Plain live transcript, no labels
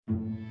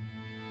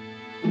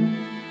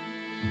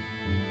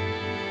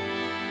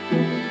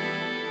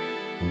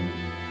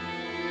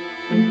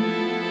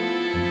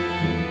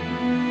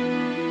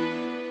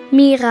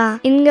Mira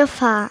in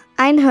Gefahr,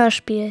 ein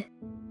Hörspiel.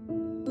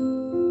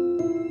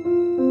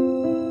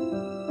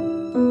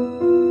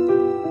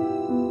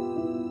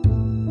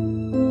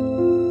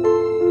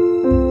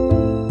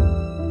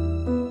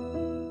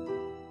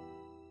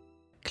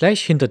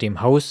 Gleich hinter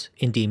dem Haus,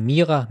 in dem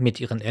Mira mit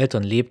ihren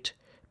Eltern lebt,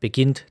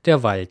 beginnt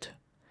der Wald.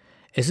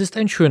 Es ist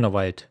ein schöner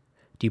Wald.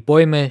 Die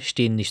Bäume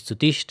stehen nicht zu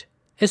dicht,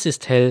 es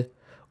ist hell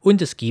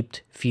und es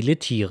gibt viele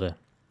Tiere.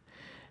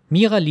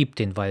 Mira liebt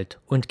den Wald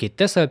und geht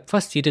deshalb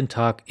fast jeden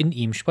Tag in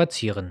ihm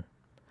spazieren.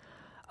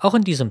 Auch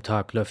an diesem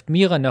Tag läuft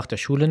Mira nach der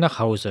Schule nach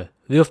Hause,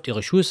 wirft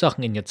ihre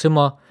Schulsachen in ihr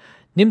Zimmer,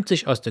 nimmt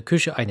sich aus der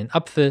Küche einen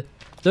Apfel,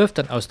 läuft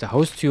dann aus der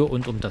Haustür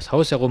und um das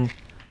Haus herum,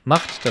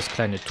 macht das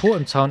kleine Tor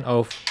im Zaun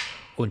auf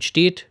und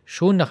steht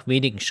schon nach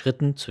wenigen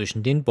Schritten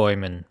zwischen den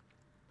Bäumen.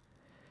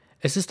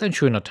 Es ist ein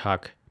schöner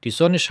Tag, die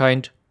Sonne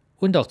scheint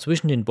und auch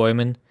zwischen den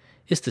Bäumen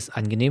ist es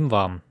angenehm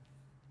warm.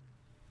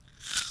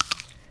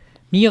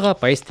 Mira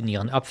beißt in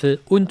ihren Apfel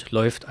und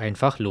läuft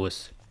einfach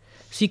los.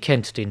 Sie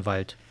kennt den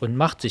Wald und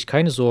macht sich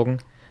keine Sorgen,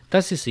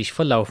 dass sie sich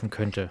verlaufen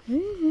könnte.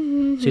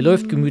 Sie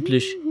läuft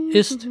gemütlich,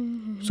 isst,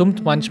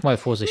 summt manchmal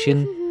vor sich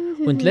hin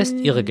und lässt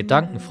ihre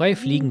Gedanken frei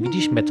fliegen wie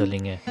die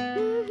Schmetterlinge,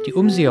 die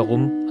um sie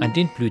herum an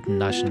den Blüten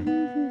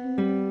naschen.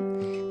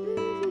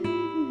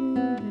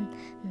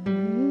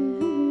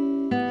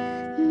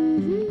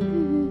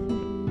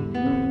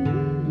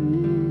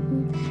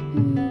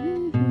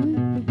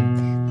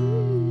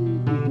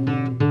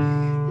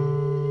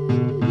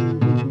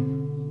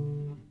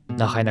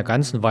 Nach einer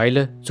ganzen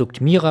Weile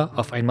zuckt Mira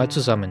auf einmal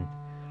zusammen,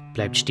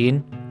 bleibt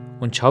stehen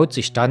und schaut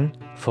sich dann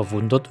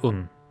verwundert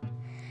um.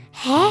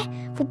 Hä?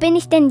 Wo bin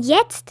ich denn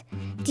jetzt?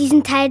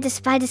 Diesen Teil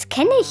des Waldes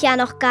kenne ich ja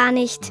noch gar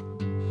nicht.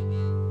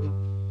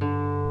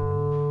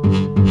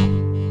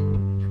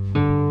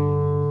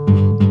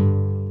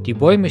 Die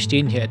Bäume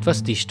stehen hier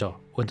etwas dichter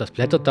und das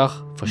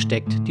Blätterdach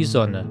versteckt die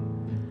Sonne.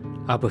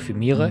 Aber für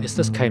Mira ist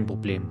das kein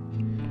Problem.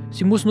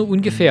 Sie muss nur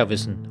ungefähr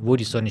wissen, wo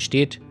die Sonne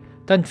steht,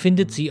 dann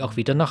findet sie auch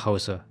wieder nach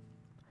Hause.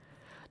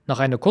 Nach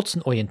einer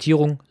kurzen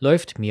Orientierung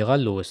läuft Mira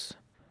los.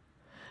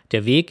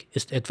 Der Weg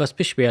ist etwas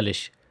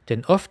beschwerlich,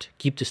 denn oft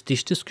gibt es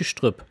dichtes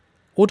Gestrüpp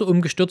oder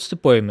umgestürzte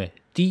Bäume,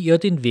 die ihr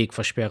den Weg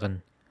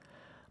versperren.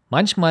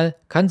 Manchmal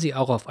kann sie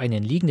auch auf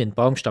einen liegenden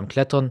Baumstamm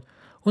klettern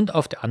und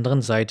auf der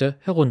anderen Seite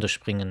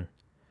herunterspringen.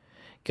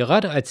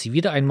 Gerade als sie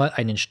wieder einmal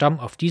einen Stamm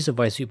auf diese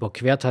Weise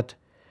überquert hat,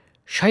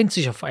 scheint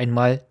sich auf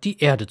einmal die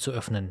Erde zu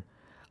öffnen.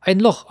 Ein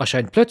Loch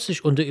erscheint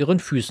plötzlich unter ihren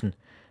Füßen.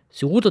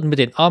 Sie rudert mit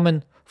den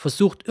Armen,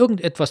 versucht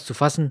irgendetwas zu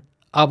fassen,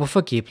 aber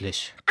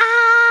vergeblich.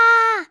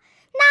 Ah!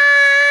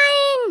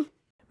 Nein!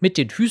 Mit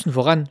den Füßen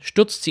voran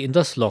stürzt sie in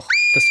das Loch,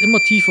 das immer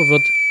tiefer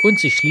wird und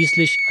sich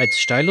schließlich als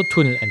steiler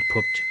Tunnel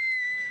entpuppt.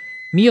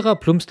 Mira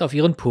plumpst auf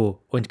ihren Po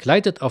und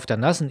gleitet auf der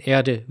nassen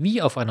Erde wie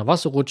auf einer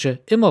Wasserrutsche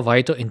immer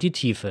weiter in die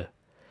Tiefe.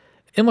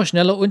 Immer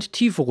schneller und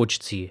tiefer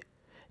rutscht sie.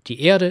 Die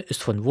Erde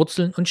ist von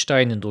Wurzeln und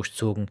Steinen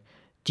durchzogen,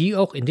 die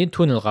auch in den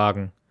Tunnel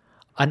ragen.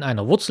 An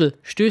einer Wurzel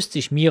stößt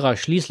sich Mira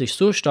schließlich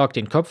so stark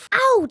den Kopf,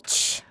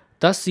 Autsch!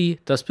 Dass sie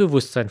das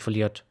Bewusstsein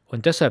verliert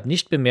und deshalb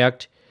nicht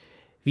bemerkt,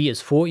 wie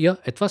es vor ihr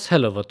etwas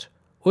heller wird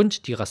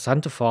und die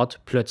rasante Fahrt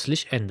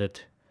plötzlich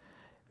endet.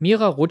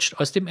 Mira rutscht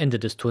aus dem Ende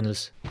des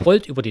Tunnels,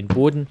 rollt über den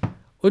Boden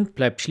und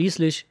bleibt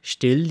schließlich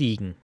still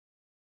liegen.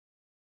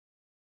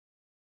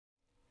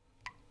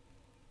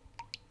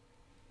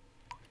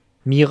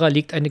 Mira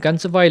liegt eine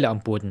ganze Weile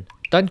am Boden,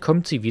 dann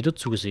kommt sie wieder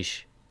zu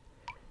sich.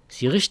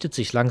 Sie richtet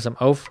sich langsam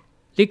auf,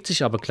 legt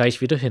sich aber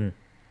gleich wieder hin.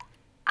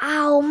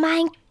 Au,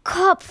 mein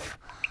Kopf!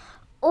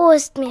 Oh,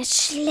 ist mir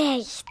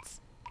schlecht.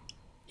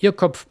 Ihr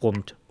Kopf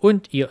brummt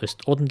und ihr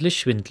ist ordentlich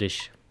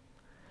schwindlig.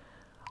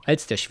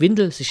 Als der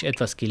Schwindel sich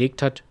etwas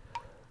gelegt hat,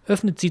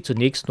 öffnet sie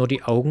zunächst nur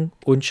die Augen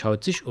und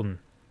schaut sich um.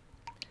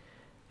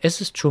 Es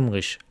ist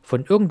schummrig,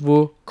 von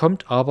irgendwo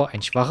kommt aber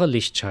ein schwacher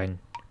Lichtschein.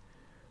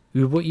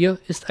 Über ihr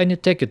ist eine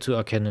Decke zu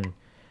erkennen,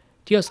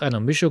 die aus einer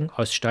Mischung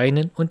aus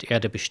Steinen und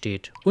Erde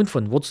besteht und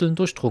von Wurzeln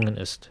durchdrungen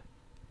ist.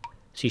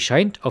 Sie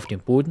scheint auf dem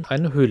Boden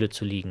einer Höhle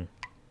zu liegen.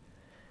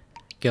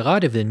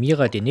 Gerade will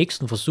Mira den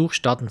nächsten Versuch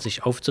starten,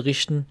 sich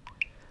aufzurichten,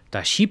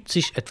 da schiebt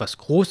sich etwas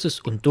Großes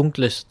und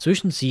Dunkles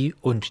zwischen sie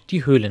und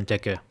die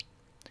Höhlendecke.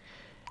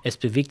 Es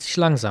bewegt sich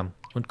langsam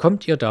und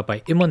kommt ihr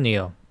dabei immer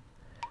näher.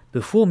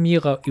 Bevor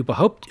Mira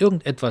überhaupt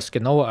irgendetwas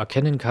genauer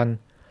erkennen kann,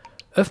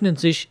 öffnen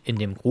sich in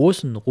dem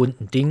großen,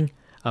 runden Ding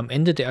am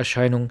Ende der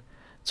Erscheinung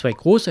zwei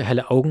große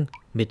helle Augen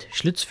mit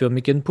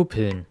schlitzförmigen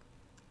Pupillen.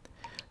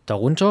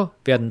 Darunter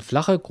werden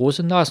flache,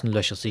 große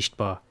Nasenlöcher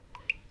sichtbar,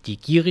 die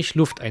gierig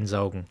Luft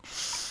einsaugen.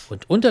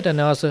 Und unter der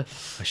Nase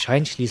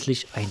erscheint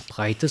schließlich ein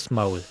breites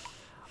Maul,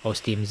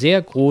 aus dem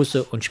sehr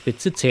große und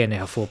spitze Zähne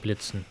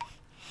hervorblitzen.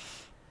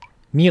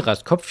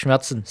 Miras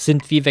Kopfschmerzen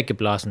sind wie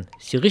weggeblasen.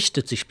 Sie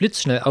richtet sich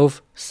blitzschnell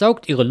auf,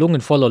 saugt ihre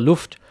Lungen voller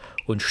Luft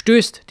und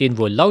stößt den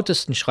wohl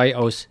lautesten Schrei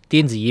aus,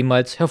 den sie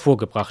jemals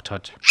hervorgebracht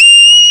hat.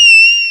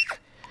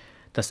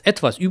 Das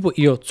Etwas über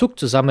ihr zuckt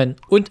zusammen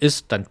und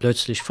ist dann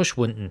plötzlich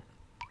verschwunden.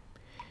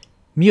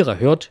 Mira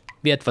hört,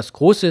 wie etwas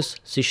Großes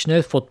sich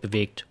schnell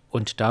fortbewegt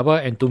und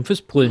dabei ein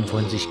dumpfes Brüllen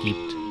von sich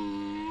gibt.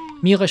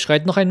 Mira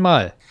schreit noch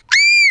einmal.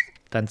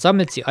 Dann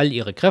sammelt sie all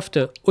ihre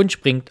Kräfte und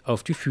springt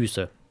auf die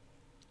Füße.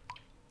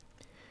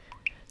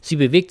 Sie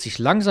bewegt sich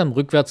langsam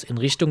rückwärts in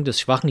Richtung des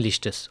schwachen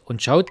Lichtes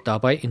und schaut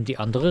dabei in die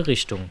andere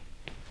Richtung.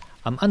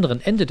 Am anderen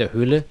Ende der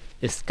Höhle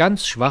ist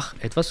ganz schwach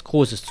etwas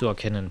Großes zu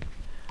erkennen,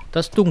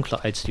 das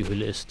dunkler als die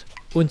Hülle ist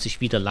und sich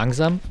wieder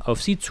langsam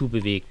auf sie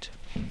zubewegt.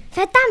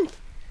 Verdammt,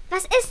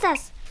 was ist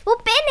das? Wo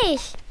bin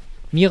ich?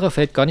 Mira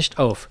fällt gar nicht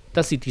auf,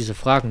 dass sie diese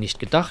Fragen nicht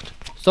gedacht,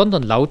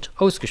 sondern laut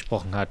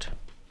ausgesprochen hat.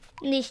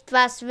 Nicht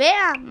was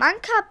wer,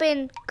 Manka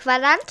bin,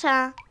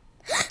 Qualanta.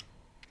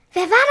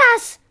 Wer war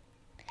das?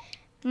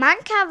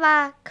 Manka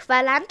war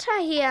Qualanta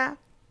hier.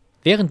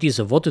 Während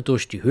diese Worte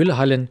durch die Höhle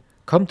hallen,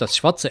 kommt das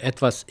schwarze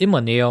Etwas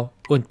immer näher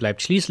und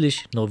bleibt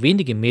schließlich nur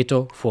wenige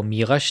Meter vor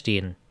Mira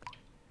stehen.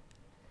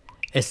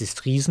 Es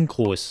ist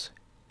riesengroß.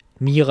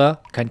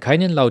 Mira kann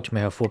keinen Laut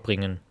mehr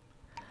hervorbringen.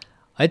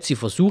 Als sie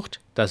versucht,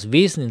 das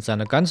Wesen in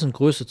seiner ganzen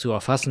Größe zu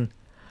erfassen,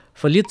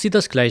 verliert sie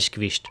das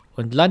Gleichgewicht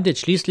und landet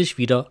schließlich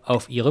wieder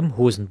auf ihrem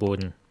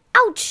Hosenboden.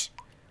 Autsch!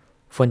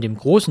 Von dem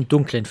großen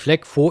dunklen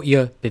Fleck vor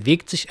ihr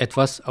bewegt sich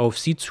etwas auf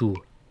sie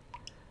zu.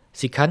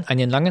 Sie kann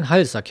einen langen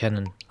Hals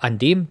erkennen, an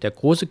dem der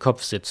große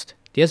Kopf sitzt,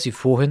 der sie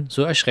vorhin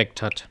so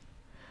erschreckt hat.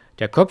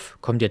 Der Kopf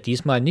kommt ihr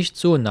diesmal nicht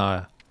so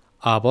nahe,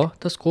 aber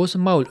das große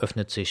Maul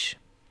öffnet sich.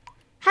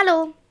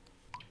 Hallo,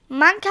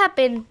 Manka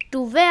bin,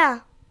 du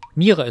wer?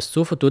 Mira ist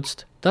so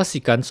verdutzt, dass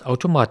sie ganz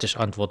automatisch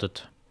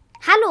antwortet.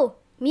 Hallo,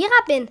 Mira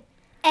bin.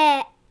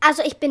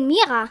 Also ich bin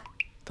Mira.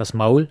 Das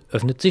Maul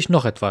öffnet sich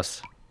noch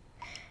etwas.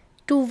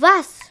 Du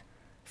was?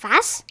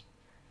 Was?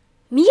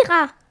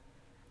 Mira.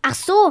 Ach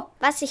so,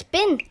 was ich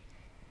bin.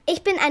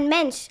 Ich bin ein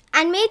Mensch,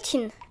 ein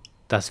Mädchen.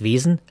 Das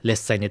Wesen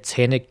lässt seine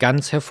Zähne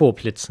ganz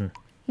hervorblitzen.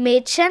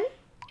 Mädchen?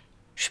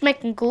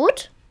 Schmecken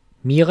gut?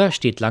 Mira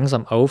steht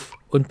langsam auf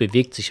und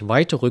bewegt sich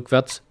weiter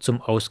rückwärts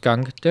zum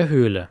Ausgang der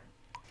Höhle.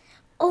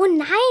 Oh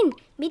nein,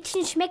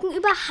 Mädchen schmecken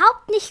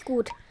überhaupt nicht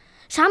gut.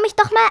 Schau mich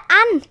doch mal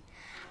an.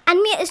 An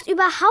mir ist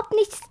überhaupt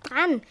nichts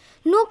dran.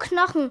 Nur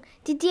Knochen,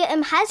 die dir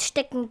im Hals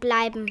stecken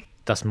bleiben.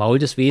 Das Maul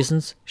des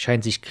Wesens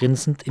scheint sich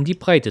grinsend in die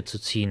Breite zu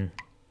ziehen.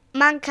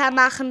 Manka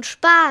machen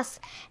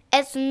Spaß.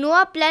 Essen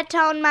nur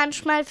Blätter und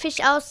manchmal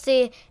Fisch aus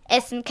See.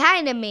 Essen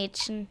keine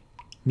Mädchen.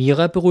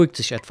 Mira beruhigt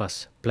sich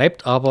etwas,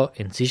 bleibt aber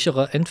in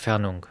sicherer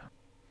Entfernung.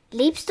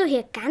 Lebst du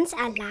hier ganz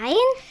allein?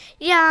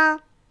 Ja,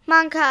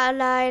 Manka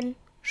allein.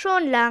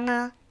 Schon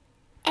lange.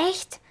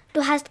 Echt?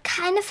 Du hast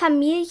keine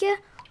Familie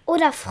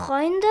oder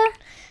Freunde?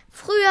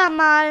 Früher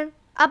mal,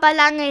 aber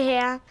lange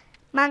her.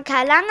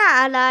 Manka lange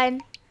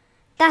allein.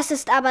 Das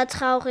ist aber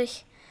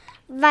traurig.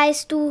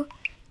 Weißt du,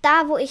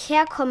 da wo ich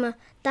herkomme,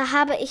 da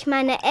habe ich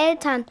meine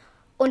Eltern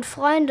und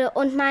Freunde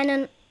und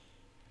meinen...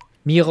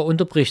 Mira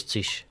unterbricht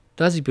sich,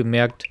 da sie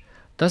bemerkt,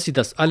 dass sie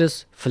das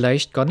alles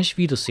vielleicht gar nicht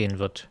wiedersehen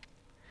wird.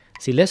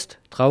 Sie lässt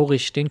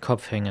traurig den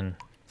Kopf hängen.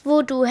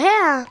 Wo du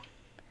her?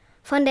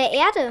 Von der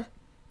Erde.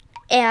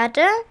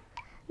 Erde?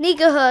 Nie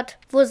gehört.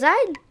 Wo sein?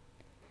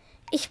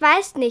 Ich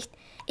weiß nicht.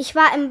 Ich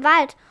war im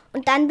Wald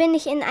und dann bin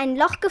ich in ein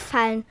Loch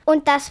gefallen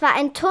und das war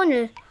ein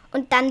Tunnel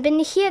und dann bin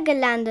ich hier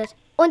gelandet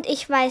und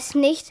ich weiß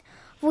nicht,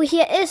 wo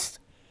hier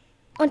ist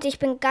und ich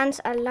bin ganz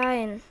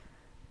allein.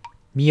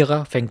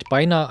 Mira fängt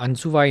beinahe an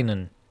zu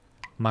weinen.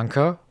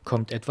 Manka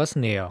kommt etwas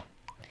näher.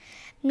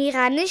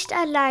 Mira nicht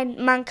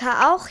allein,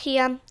 Manka auch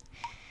hier.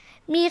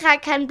 Mira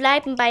kann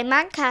bleiben bei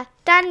Manka,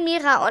 dann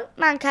Mira und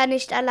Manka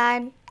nicht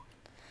allein.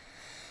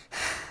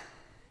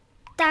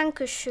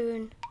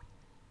 Dankeschön.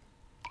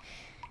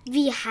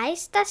 Wie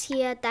heißt das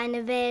hier,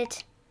 deine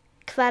Welt?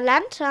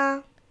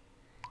 Qualanta.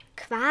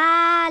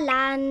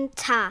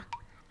 Qualanta.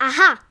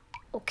 Aha,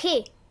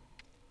 okay.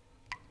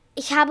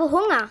 Ich habe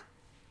Hunger.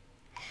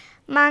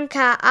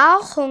 Manka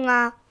auch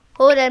Hunger.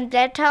 Holen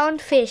Blätter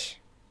und Fisch.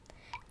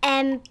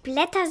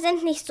 Blätter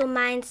sind nicht so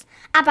meins.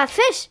 Aber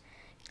Fisch.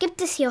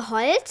 Gibt es hier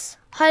Holz?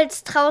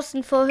 Holz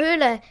draußen vor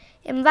Höhle,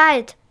 im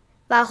Wald.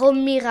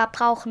 Warum Mira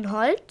brauchen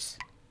Holz?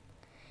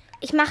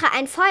 Ich mache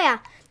ein Feuer.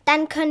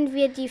 Dann können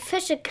wir die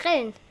Fische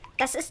grillen.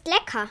 Das ist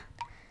lecker.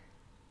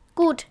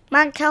 Gut,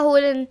 Manka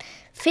holen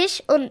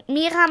Fisch und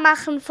Mira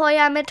machen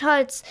Feuer mit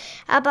Holz.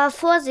 Aber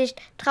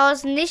Vorsicht,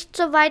 draußen nicht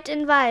so weit in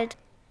den Wald.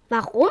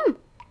 Warum?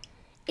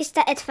 Ist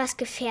da etwas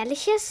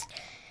Gefährliches?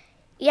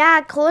 Ja,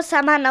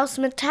 großer Mann aus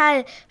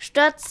Metall,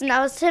 Stürzen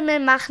aus Himmel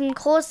machen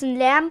großen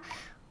Lärm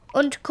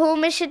und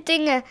komische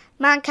Dinge.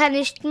 Man kann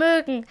nicht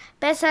mögen.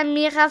 Besser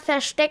Mira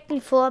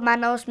verstecken vor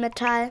Mann aus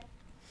Metall.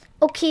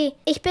 Okay,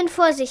 ich bin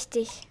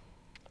vorsichtig.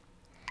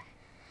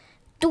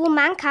 Du,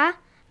 Manka,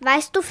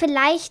 weißt du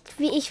vielleicht,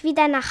 wie ich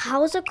wieder nach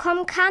Hause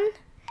kommen kann?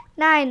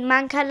 Nein,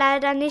 Manka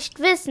leider nicht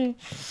wissen.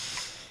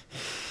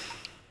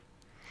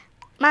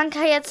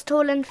 Manka jetzt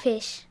holen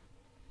Fisch.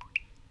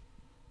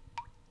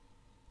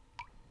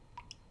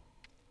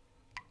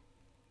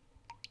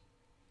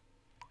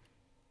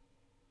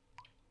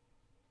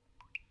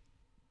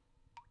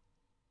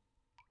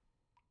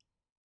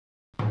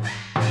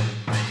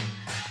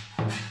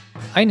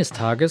 Eines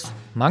Tages,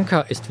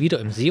 Manka ist wieder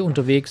im See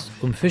unterwegs,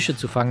 um Fische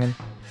zu fangen,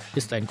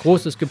 ist ein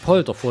großes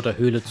Gepolter vor der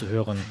Höhle zu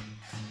hören.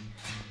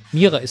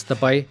 Mira ist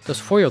dabei, das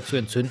Feuer zu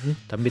entzünden,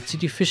 damit sie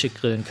die Fische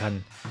grillen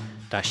kann.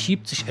 Da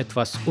schiebt sich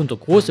etwas unter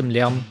großem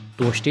Lärm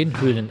durch den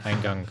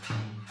Höhleneingang.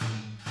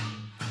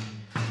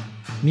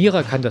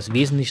 Mira kann das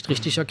Wesen nicht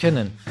richtig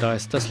erkennen, da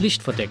es das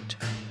Licht verdeckt.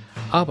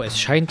 Aber es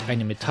scheint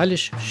eine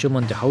metallisch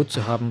schimmernde Haut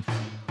zu haben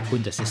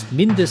und es ist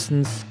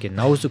mindestens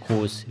genauso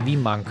groß wie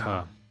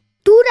Manka.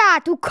 Du da,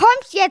 du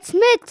kommst jetzt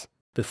mit!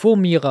 Bevor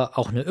Mira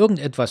auch nur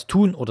irgendetwas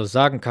tun oder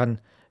sagen kann,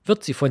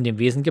 wird sie von dem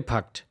Wesen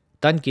gepackt.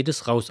 Dann geht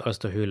es raus aus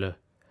der Höhle.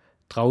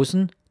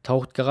 Draußen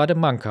taucht gerade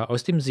Manka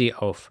aus dem See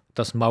auf,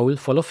 das Maul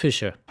voller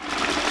Fische.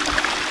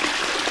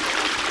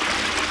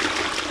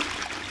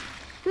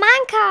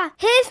 Manka,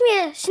 hilf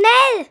mir,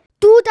 schnell!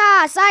 Du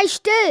da, sei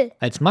still!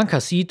 Als Manka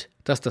sieht,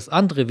 dass das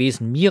andere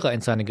Wesen Mira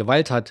in seine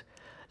Gewalt hat,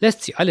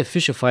 lässt sie alle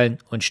Fische fallen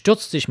und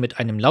stürzt sich mit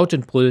einem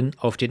lauten Brüllen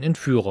auf den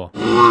Entführer.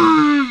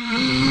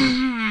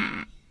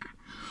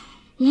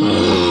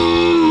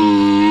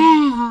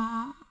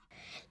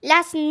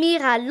 Lassen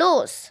Mira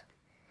los!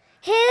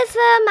 Hilfe,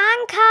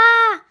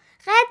 Manka!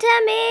 Rette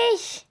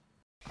mich!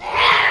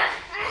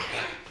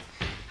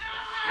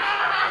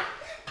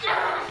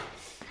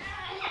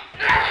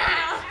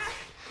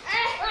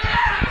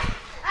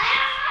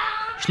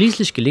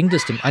 Schließlich gelingt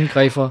es dem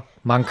Angreifer,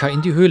 Manka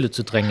in die Höhle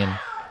zu drängen.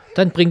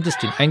 Dann bringt es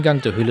den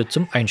Eingang der Höhle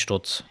zum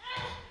Einsturz.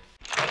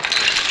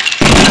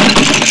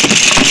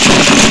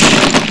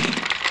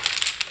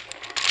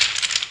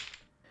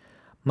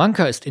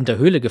 Manka ist in der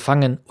Höhle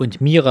gefangen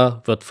und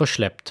Mira wird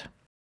verschleppt.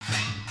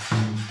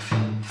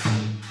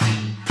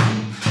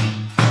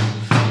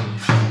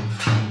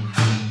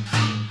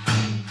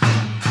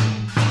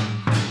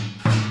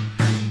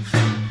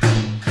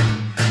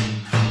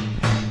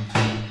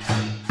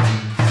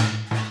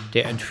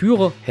 Der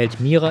Entführer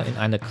hält Mira in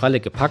eine Kralle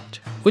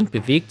gepackt und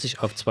bewegt sich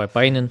auf 2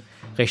 Beinen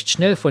recht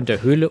schnell von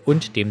der Höhle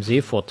und dem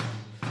See fort,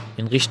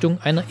 in Richtung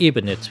einer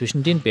Ebene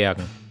zwischen den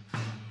Bergen.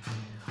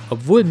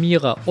 Obwohl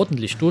Mira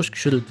ordentlich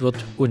durchgeschüttelt wird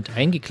und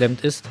eingeklemmt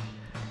ist,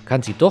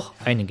 kann sie doch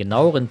einen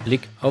genaueren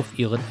Blick auf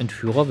ihren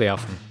Entführer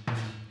werfen.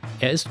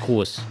 Er ist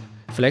groß,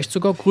 vielleicht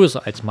sogar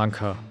größer als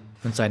Manka,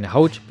 und seine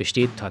Haut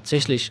besteht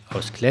tatsächlich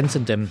aus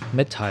glänzendem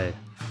Metall.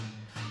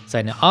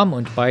 Seine Arme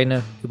und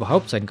Beine,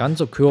 überhaupt sein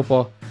ganzer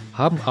Körper,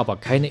 haben aber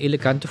keine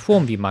elegante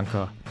Form wie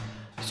Manka,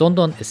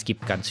 sondern es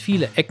gibt ganz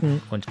viele Ecken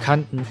und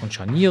Kanten und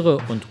Scharniere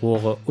und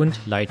Rohre und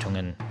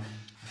Leitungen.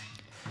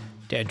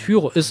 Der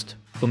Entführer ist,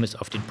 um es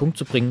auf den Punkt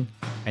zu bringen,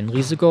 ein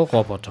riesiger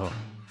Roboter.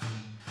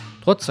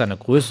 Trotz seiner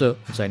Größe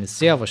und seines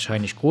sehr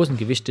wahrscheinlich großen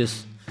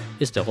Gewichtes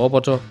ist der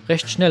Roboter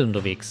recht schnell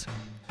unterwegs,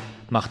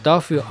 macht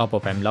dafür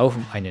aber beim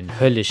Laufen einen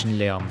höllischen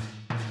Lärm.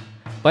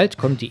 Bald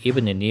kommt die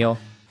Ebene näher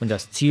und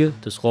das Ziel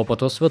des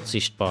Roboters wird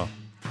sichtbar.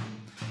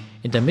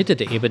 In der Mitte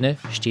der Ebene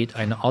steht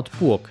eine Art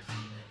Burg,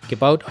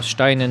 gebaut aus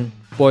Steinen,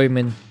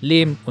 Bäumen,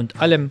 Lehm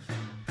und allem,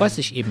 was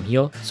sich eben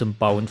hier zum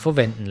Bauen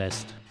verwenden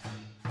lässt.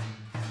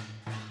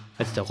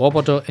 Als der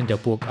Roboter in der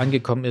Burg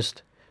angekommen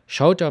ist,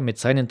 schaut er mit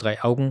seinen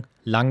 3 Augen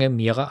lange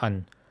Mira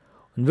an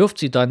und wirft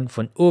sie dann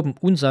von oben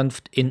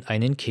unsanft in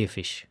einen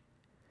Käfig.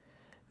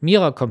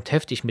 Mira kommt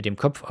heftig mit dem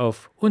Kopf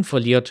auf und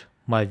verliert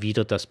mal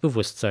wieder das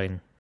Bewusstsein.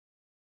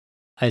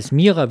 Als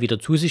Mira wieder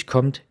zu sich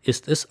kommt,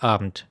 ist es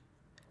Abend.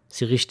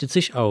 Sie richtet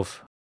sich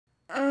auf.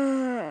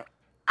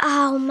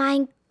 Au,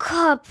 mein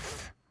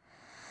Kopf.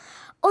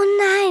 Oh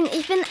nein,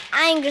 ich bin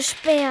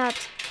eingesperrt.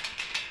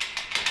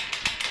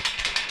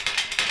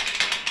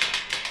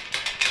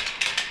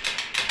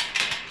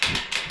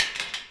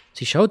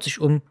 Sie schaut sich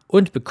um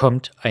und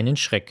bekommt einen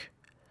Schreck.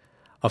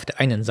 Auf der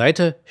einen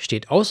Seite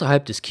steht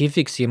außerhalb des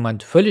Käfigs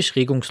jemand völlig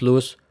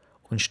regungslos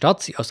und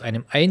starrt sie aus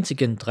einem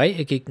einzigen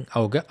dreieckigen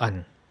Auge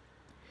an.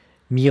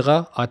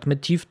 Mira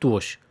atmet tief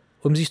durch,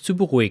 um sich zu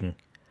beruhigen.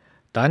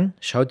 Dann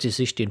schaut sie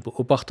sich den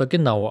Beobachter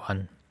genauer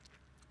an.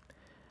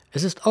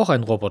 Es ist auch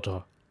ein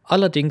Roboter,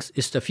 allerdings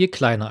ist er viel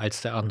kleiner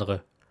als der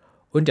andere.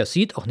 Und er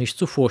sieht auch nicht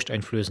so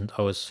furchteinflößend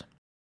aus.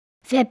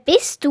 Wer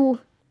bist du?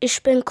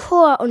 Ich bin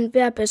Chor und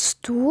wer bist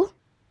du?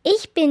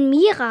 Ich bin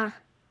Mira.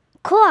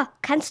 Chor,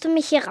 kannst du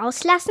mich hier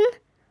rauslassen?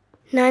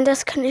 Nein,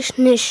 das kann ich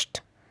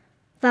nicht.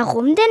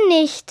 Warum denn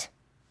nicht?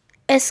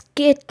 Es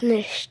geht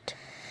nicht.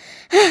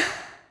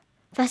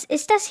 Was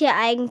ist das hier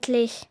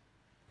eigentlich?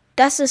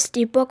 Das ist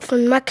die Burg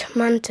von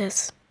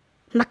Magmantis.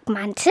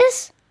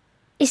 Magmantis?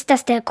 Ist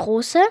das der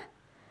Große?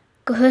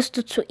 Gehörst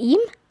du zu ihm?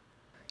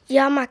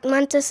 Ja,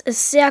 Magmantis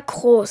ist sehr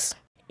groß.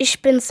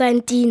 Ich bin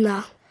sein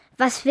Diener.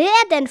 Was will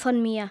er denn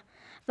von mir?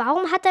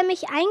 Warum hat er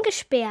mich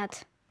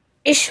eingesperrt?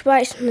 Ich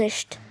weiß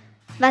nicht.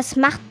 Was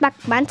macht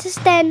Magmantis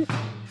denn?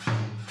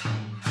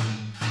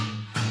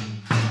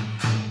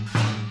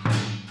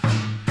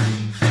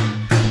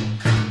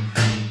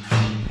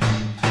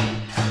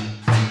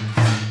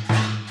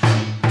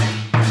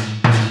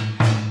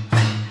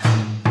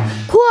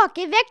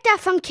 Geh weg da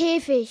vom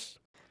Käfig.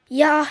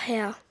 Ja,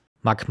 Herr.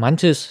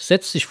 Magmantis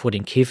setzt sich vor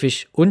den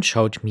Käfig und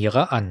schaut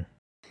Mira an.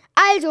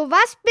 Also,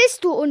 was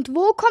bist du und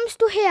wo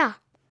kommst du her?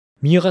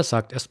 Mira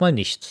sagt erstmal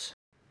nichts.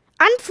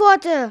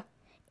 Antworte!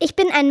 Ich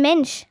bin ein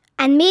Mensch,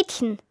 ein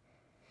Mädchen.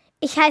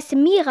 Ich heiße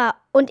Mira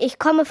und ich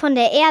komme von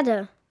der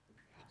Erde.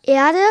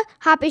 Erde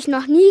habe ich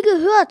noch nie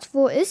gehört.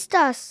 Wo ist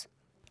das?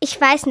 Ich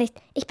weiß nicht,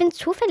 ich bin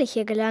zufällig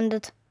hier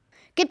gelandet.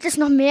 Gibt es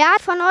noch mehr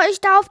von euch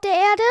da auf der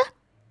Erde?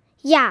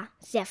 Ja,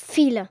 sehr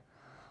viele.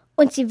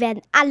 Und sie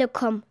werden alle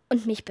kommen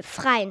und mich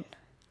befreien.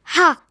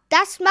 Ha,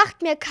 das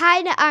macht mir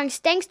keine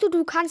Angst. Denkst du,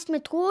 du kannst mir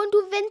drohen, du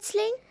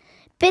Winzling?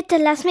 Bitte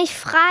lass mich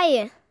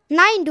frei.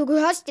 Nein, du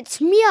gehörst jetzt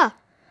mir.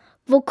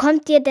 Wo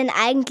kommt ihr denn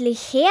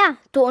eigentlich her,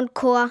 du und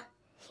Chor?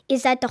 Ihr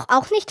seid doch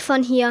auch nicht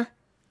von hier.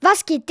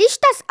 Was geht dich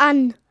das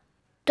an?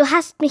 Du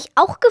hast mich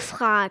auch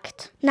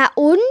gefragt. Na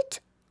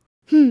und?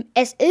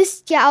 Es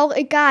ist ja auch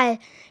egal.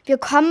 Wir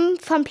kommen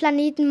vom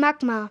Planeten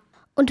Magma.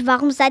 Und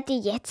warum seid ihr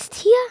jetzt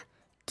hier?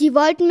 Die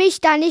wollten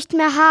mich da nicht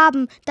mehr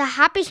haben. Da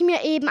habe ich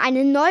mir eben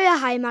eine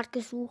neue Heimat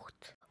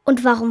gesucht.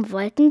 Und warum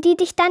wollten die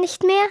dich da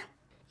nicht mehr?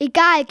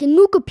 Egal,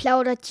 genug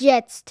geplaudert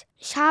jetzt.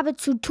 Ich habe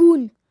zu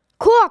tun.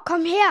 Chor,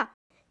 komm her.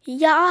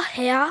 Ja,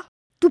 Herr.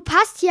 Du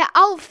passt hier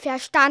auf,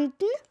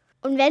 verstanden?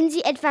 Und wenn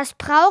sie etwas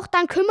braucht,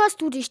 dann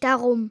kümmerst du dich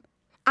darum.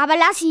 Aber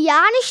lass sie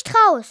ja nicht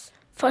raus.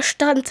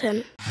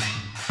 Verstanden.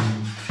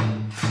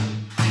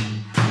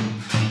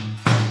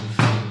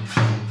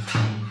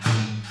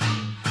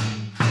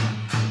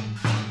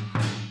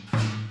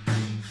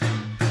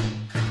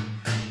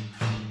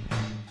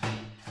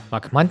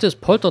 Magmantis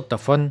poltert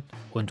davon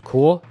und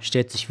Chor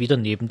stellt sich wieder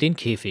neben den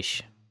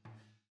Käfig.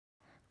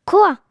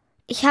 Chor,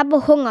 ich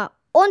habe Hunger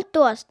und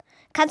Durst.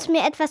 Kannst du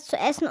mir etwas zu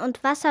essen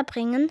und Wasser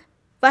bringen?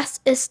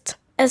 Was ist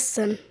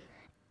Essen?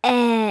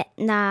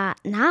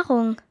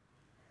 Nahrung.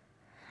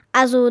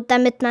 Also,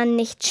 damit man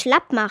nicht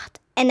schlapp macht.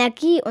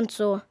 Energie und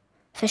so.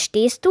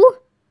 Verstehst du?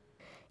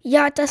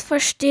 Ja, das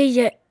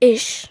verstehe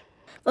ich.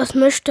 Was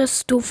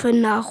möchtest du für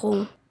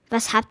Nahrung?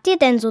 Was habt ihr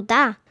denn so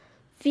da?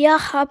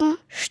 Wir haben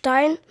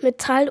Stein,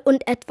 Metall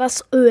und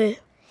etwas Öl.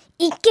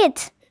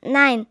 Igitt,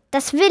 nein,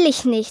 das will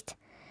ich nicht.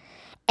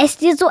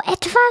 Esst ihr so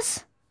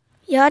etwas?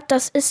 Ja,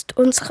 das ist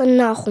unsere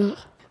Nahrung.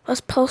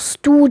 Was brauchst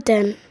du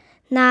denn?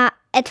 Na,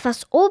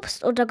 etwas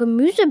Obst oder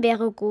Gemüse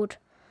wäre gut.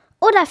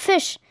 Oder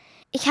Fisch.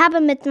 Ich habe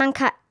mit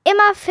Manka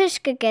immer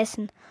Fisch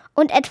gegessen.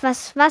 Und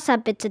etwas Wasser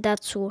bitte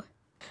dazu.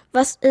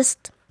 Was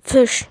ist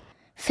Fisch?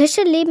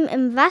 Fische leben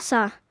im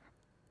Wasser.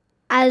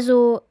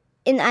 Also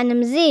in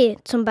einem See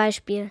zum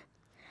Beispiel.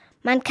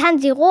 Man kann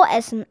sie roh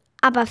essen,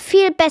 aber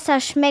viel besser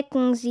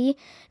schmecken sie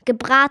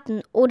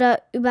gebraten oder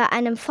über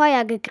einem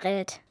Feuer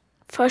gegrillt.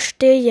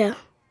 Verstehe.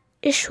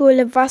 Ich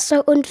hole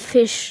Wasser und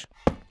Fisch.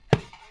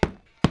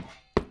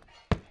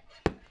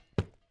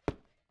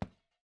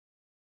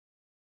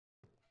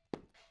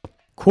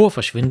 Chor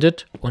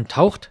verschwindet und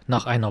taucht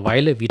nach einer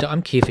Weile wieder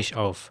am Käfig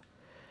auf.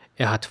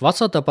 Er hat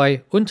Wasser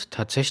dabei und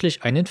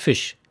tatsächlich einen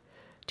Fisch,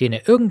 den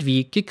er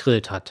irgendwie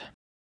gegrillt hat.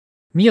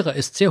 Mira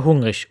ist sehr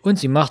hungrig und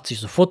sie macht sich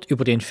sofort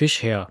über den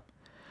Fisch her.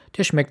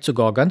 Der schmeckt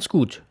sogar ganz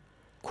gut.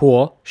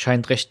 Chor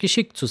scheint recht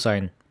geschickt zu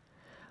sein.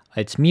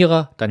 Als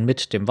Mira dann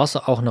mit dem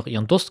Wasser auch noch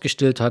ihren Durst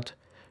gestillt hat,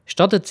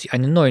 startet sie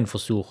einen neuen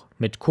Versuch,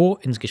 mit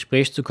Chor ins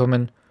Gespräch zu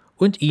kommen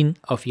und ihn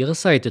auf ihre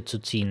Seite zu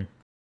ziehen.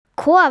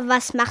 Chor,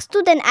 was machst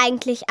du denn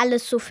eigentlich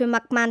alles so für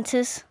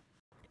Magmantis?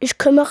 Ich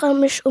kümmere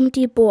mich um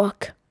die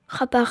Burg,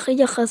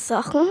 repariere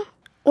Sachen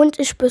und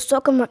ich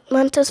besorge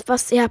Magmantis,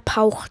 was er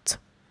braucht.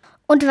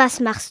 Und was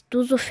machst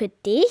du so für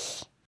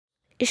dich?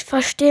 Ich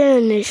verstehe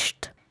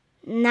nicht.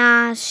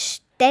 Na,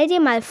 stell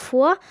dir mal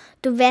vor,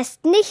 du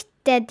wärst nicht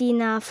der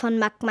Diener von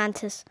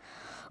Magmantis.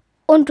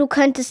 Und du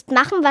könntest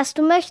machen, was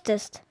du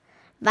möchtest.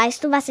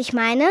 Weißt du, was ich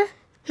meine?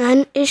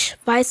 Nein, ich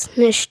weiß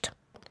nicht.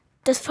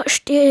 Das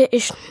verstehe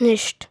ich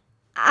nicht.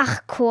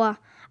 Ach, Chor,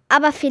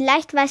 aber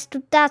vielleicht weißt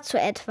du dazu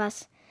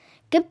etwas.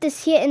 Gibt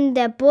es hier in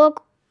der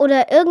Burg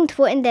oder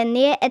irgendwo in der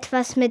Nähe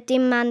etwas, mit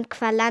dem man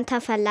Qualanta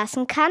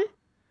verlassen kann?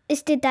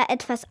 Ist dir da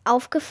etwas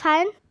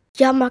aufgefallen?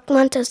 Ja,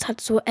 Magmantis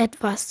hat so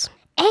etwas.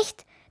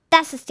 Echt?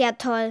 Das ist ja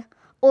toll.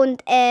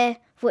 Und,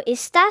 wo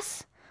ist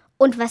das?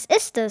 Und was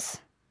ist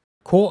es?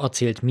 Chor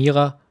erzählt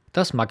Mira,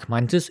 dass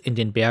Magmantis in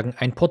den Bergen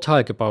ein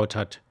Portal gebaut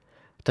hat,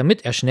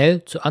 damit er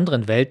schnell zu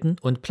anderen Welten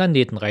und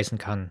Planeten reisen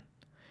kann.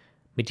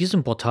 Mit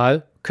diesem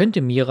Portal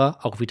könnte Mira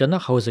auch wieder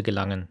nach Hause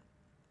gelangen.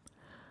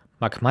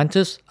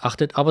 Magmantis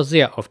achtet aber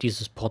sehr auf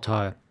dieses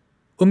Portal.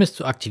 Um es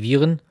zu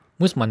aktivieren,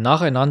 muss man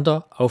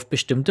nacheinander auf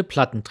bestimmte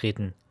Platten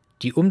treten,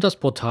 die um das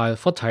Portal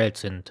verteilt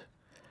sind.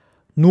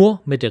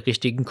 Nur mit der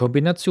richtigen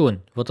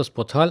Kombination wird das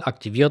Portal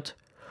aktiviert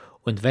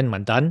und wenn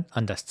man dann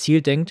an das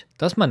Ziel denkt,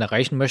 das man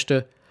erreichen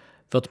möchte,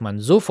 wird man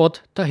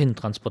sofort dahin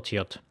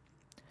transportiert.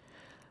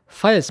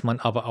 Falls man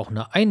aber auch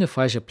nur eine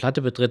falsche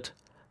Platte betritt,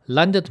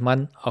 landet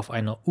man auf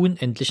einer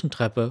unendlichen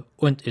Treppe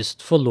und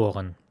ist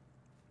verloren.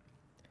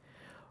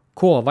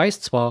 Chor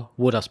weiß zwar,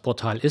 wo das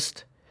Portal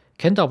ist,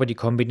 kennt aber die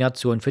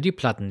Kombination für die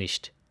Platten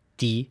nicht.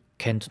 Die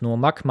kennt nur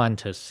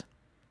Magmantis.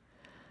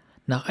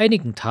 Nach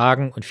einigen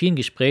Tagen und vielen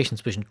Gesprächen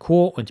zwischen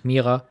Chor und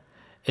Mira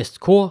ist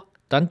Chor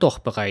dann doch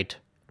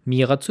bereit,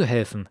 Mira zu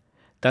helfen,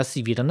 dass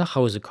sie wieder nach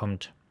Hause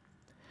kommt.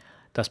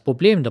 Das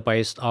Problem dabei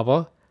ist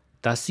aber,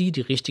 dass sie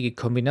die richtige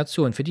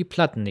Kombination für die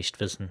Platten nicht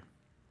wissen.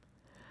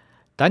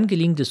 Dann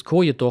gelingt es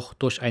Chor jedoch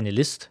durch eine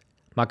List,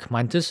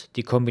 Magmantis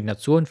die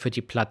Kombination für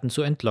die Platten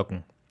zu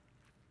entlocken.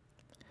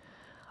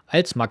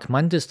 Als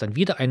Makmantis dann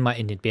wieder einmal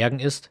in den Bergen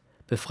ist,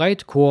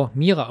 befreit Chor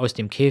Mira aus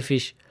dem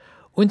Käfig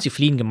und sie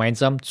fliehen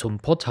gemeinsam zum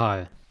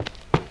Portal.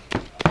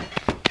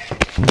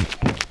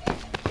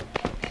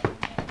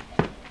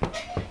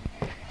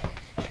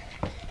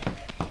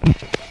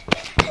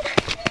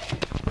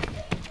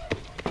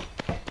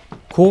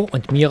 Chor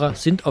und Mira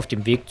sind auf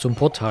dem Weg zum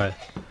Portal.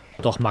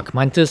 Doch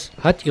Makmantis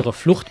hat ihre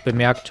Flucht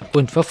bemerkt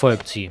und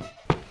verfolgt sie.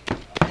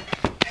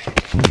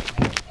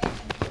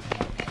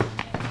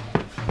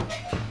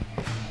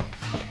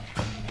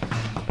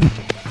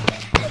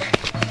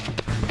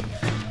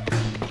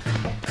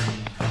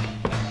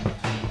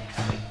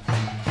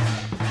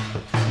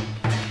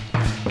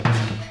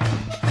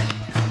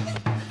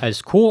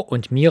 Als Chor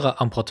und Mira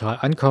am Portal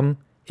ankommen,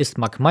 ist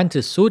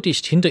Makmantis so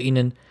dicht hinter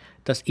ihnen,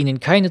 dass ihnen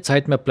keine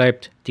Zeit mehr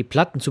bleibt, die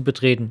Platten zu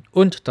betreten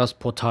und das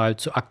Portal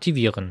zu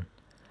aktivieren.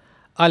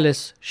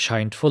 Alles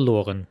scheint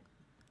verloren.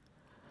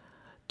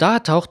 Da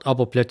taucht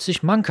aber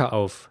plötzlich Manka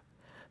auf.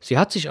 Sie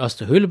hat sich aus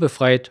der Höhle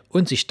befreit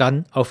und sich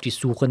dann auf die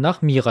Suche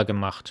nach Mira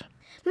gemacht.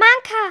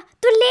 Manka,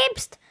 du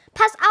lebst!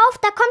 Pass auf,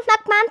 da kommt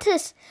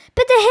Makmantis!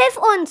 Bitte hilf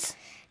uns!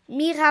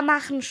 Mira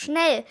machen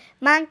schnell.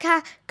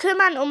 Manka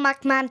kümmern um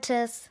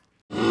Makmantis.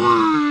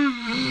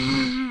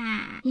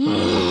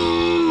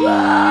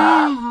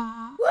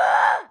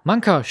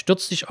 Manka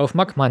stürzt sich auf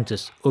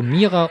Makmantis, um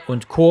Mira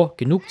und Chor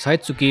genug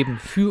Zeit zu geben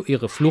für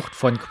ihre Flucht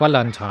von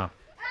Qualanta.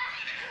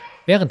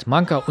 Während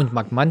Manka und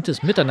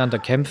Makmantis miteinander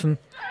kämpfen,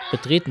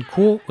 betreten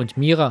Chor und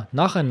Mira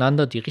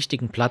nacheinander die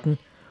richtigen Platten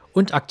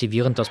und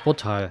aktivieren das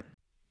Portal.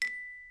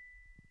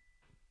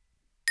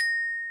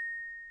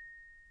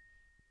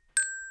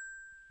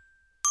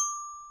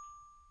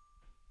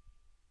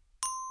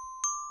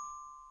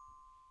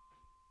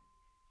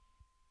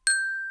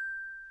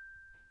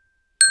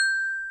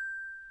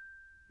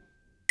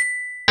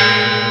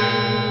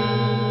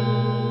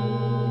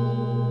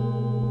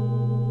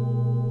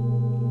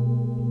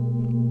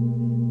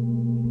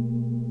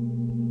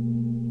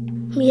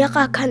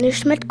 Mira, kann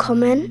ich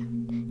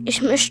mitkommen?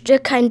 Ich möchte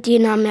kein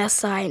Diener mehr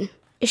sein.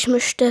 Ich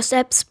möchte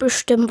selbst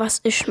bestimmen,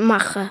 was ich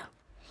mache.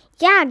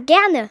 Ja,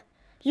 gerne.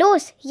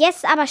 Los,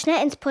 jetzt aber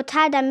schnell ins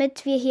Portal,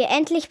 damit wir hier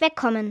endlich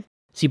wegkommen.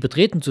 Sie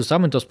betreten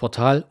zusammen das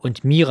Portal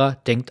und Mira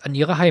denkt an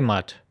ihre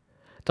Heimat.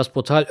 Das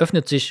Portal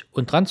öffnet sich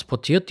und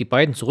transportiert die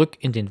beiden zurück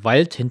in den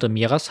Wald hinter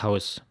Miras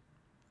Haus.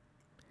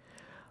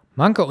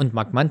 Manka und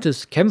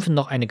Makmantis kämpfen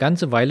noch eine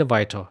ganze Weile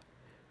weiter.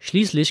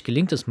 Schließlich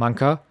gelingt es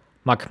Manka,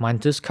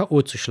 Makmantis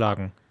K.O. zu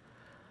schlagen.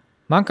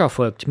 Manka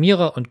folgt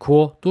Mira und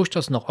Chor durch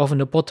das noch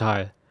offene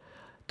Portal,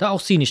 da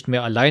auch sie nicht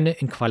mehr alleine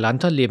in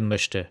Qualanta leben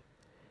möchte.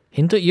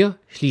 Hinter ihr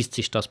schließt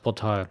sich das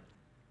Portal.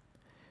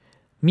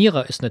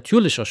 Mira ist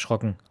natürlich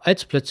erschrocken,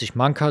 als plötzlich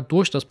Manka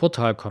durch das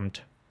Portal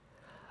kommt.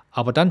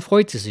 Aber dann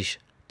freut sie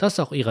sich, dass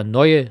auch ihre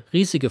neue,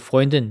 riesige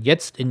Freundin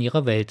jetzt in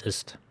ihrer Welt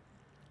ist.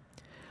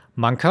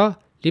 Manka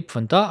lebt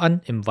von da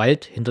an im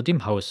Wald hinter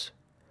dem Haus.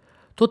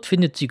 Dort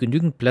findet sie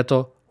genügend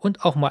Blätter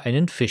und auch mal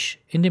einen Fisch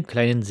in dem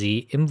kleinen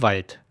See im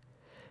Wald.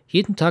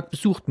 Jeden Tag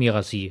besucht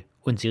Mira sie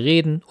und sie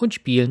reden und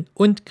spielen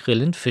und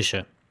grillen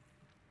Fische.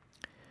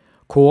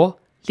 Chor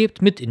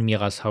lebt mit in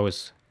Miras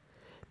Haus.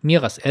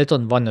 Miras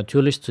Eltern waren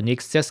natürlich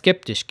zunächst sehr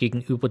skeptisch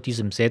gegenüber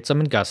diesem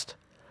seltsamen Gast,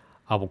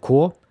 aber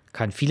Chor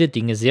kann viele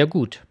Dinge sehr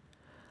gut.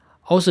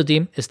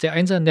 Außerdem ist er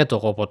ein sehr netter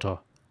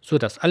Roboter, so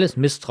dass alles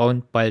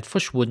Misstrauen bald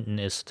verschwunden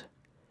ist.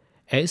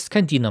 Er ist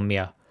kein Diener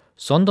mehr,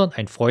 sondern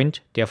ein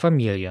Freund der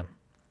Familie.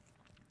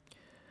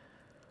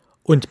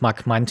 Und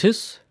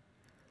Makmantis?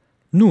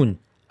 Nun,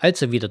 als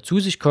er wieder zu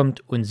sich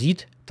kommt und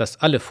sieht, dass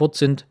alle fort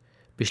sind,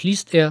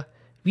 beschließt er,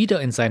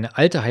 wieder in seine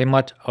alte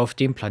Heimat auf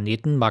dem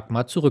Planeten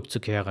Magma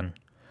zurückzukehren.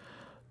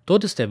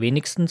 Dort ist er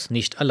wenigstens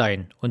nicht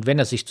allein und wenn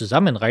er sich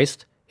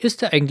zusammenreißt,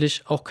 ist er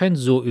eigentlich auch kein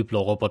so übler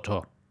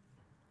Roboter.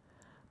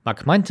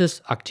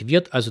 Makmantis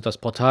aktiviert also das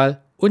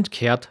Portal und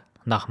kehrt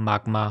nach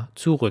Magma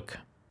zurück.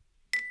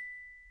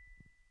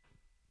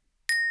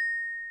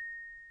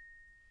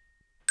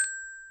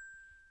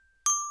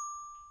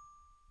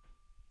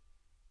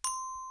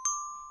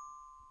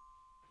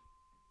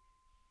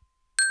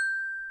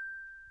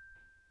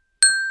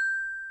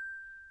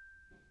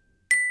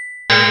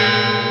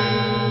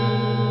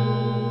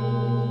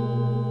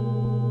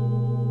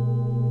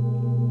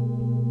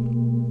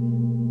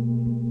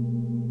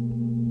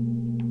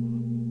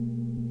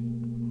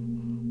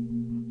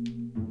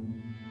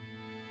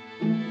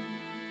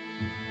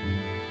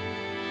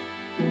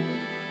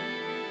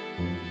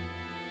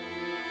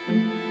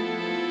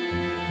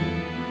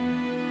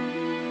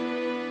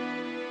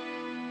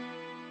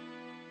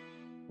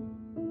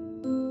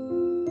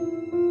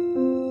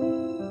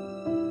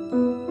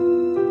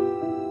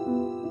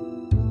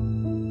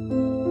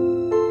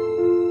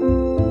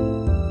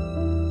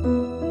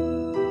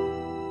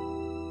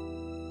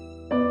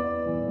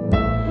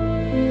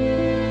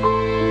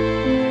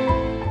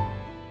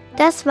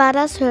 Das war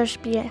das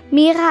Hörspiel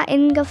Mira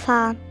in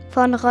Gefahr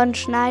von Ron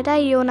Schneider,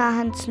 Jona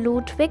Hans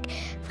Ludwig,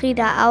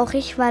 Frida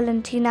Auchig,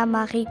 Valentina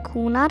Marie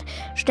Kunert,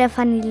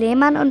 Stefanie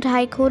Lehmann und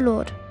Heiko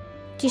Loth.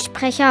 Die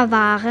Sprecher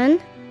waren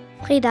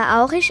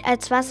Frida Aurich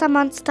als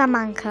Wassermonster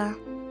Manka.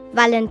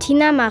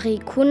 Valentina Marie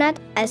Kunert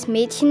als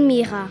Mädchen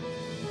Mira.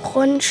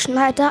 Ron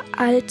Schneider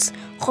als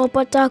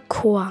Roboter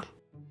Chor.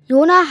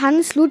 Jona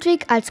Hans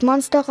Ludwig als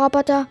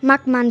Monsterroboter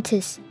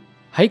Magmantis.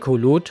 Heiko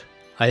Loth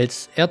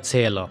als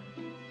Erzähler.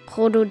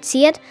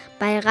 Produziert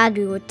bei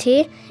Radio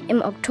T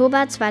im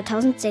Oktober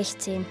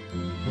 2016.